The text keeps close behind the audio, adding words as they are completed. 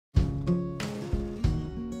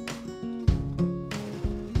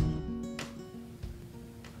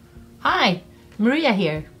Hi, Maria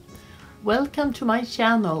here. Welcome to my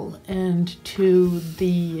channel and to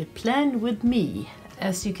the Plan With Me.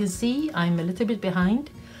 As you can see, I'm a little bit behind.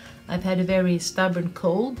 I've had a very stubborn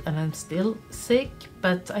cold and I'm still sick,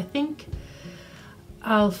 but I think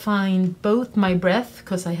I'll find both my breath,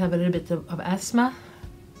 because I have a little bit of asthma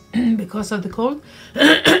because of the cold,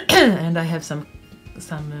 and I have some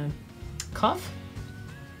cough,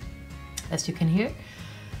 as you can hear.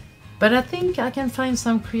 But I think I can find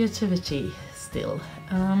some creativity still.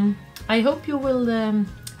 I hope you will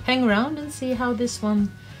hang around and see how this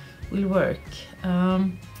one will work.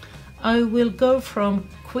 I will go from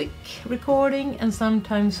quick recording and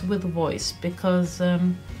sometimes with voice, because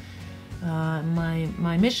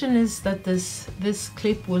my mission is that this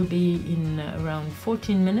clip will be in around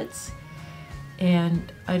 14 minutes,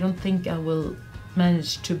 and I don't think I will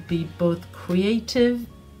manage to be both creative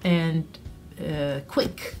and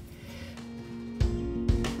quick.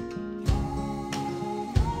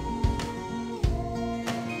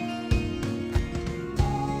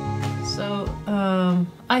 So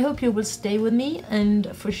I hope you will stay with me,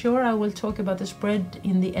 and for sure I will talk about the spread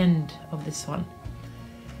in the end of this one.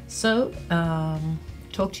 So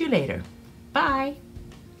talk to you later. Bye!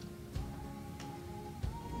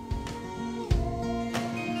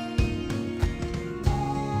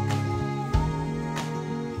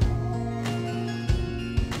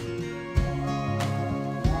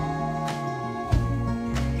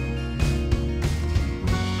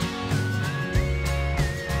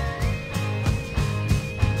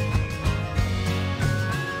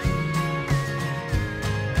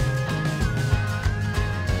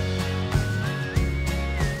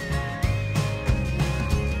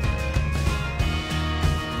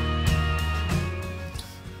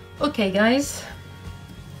 Okay guys,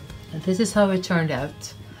 this is how it turned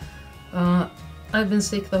out. I've been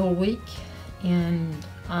sick the whole week and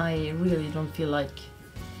I really don't feel like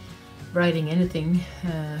writing anything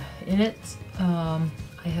in it. I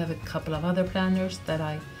have a couple of other planners that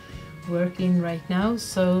I work in right now,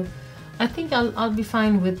 so I think I'll be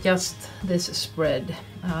fine with just this spread.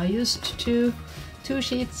 I used two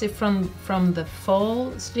sheets from the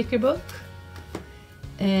fall sticker book,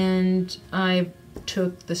 and I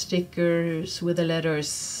took the stickers with the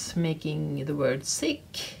letters making the word sick,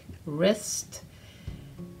 rest,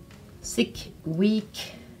 sick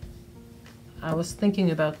week. I was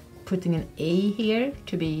thinking about putting an A here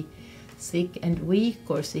to be sick and week,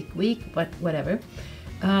 or sick week, but whatever.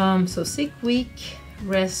 So sick week,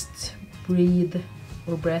 rest, breathe,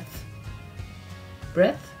 or breath,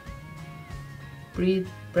 breathe,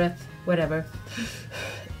 breath, whatever,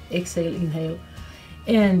 exhale, inhale,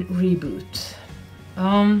 and reboot.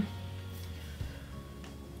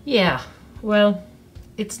 Yeah, well,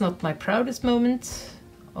 it's not my proudest moment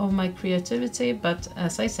of my creativity, but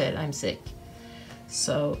as I said, I'm sick,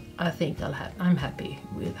 so I think I'm happy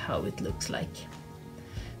with how it looks like.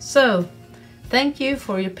 So thank you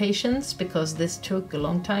for your patience, because this took a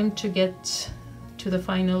long time to get to the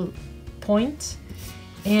final point,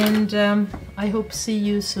 and I hope to see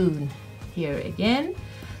you soon here again.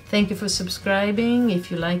 Thank you for subscribing. If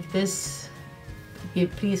you like this,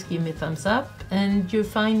 please give me a thumbs up, and you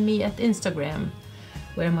find me at Instagram,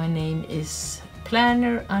 where my name is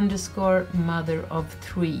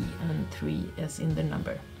planner_mother-of-3, and 3 as in the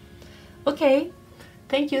number. Okay,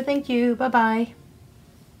 thank you, bye bye.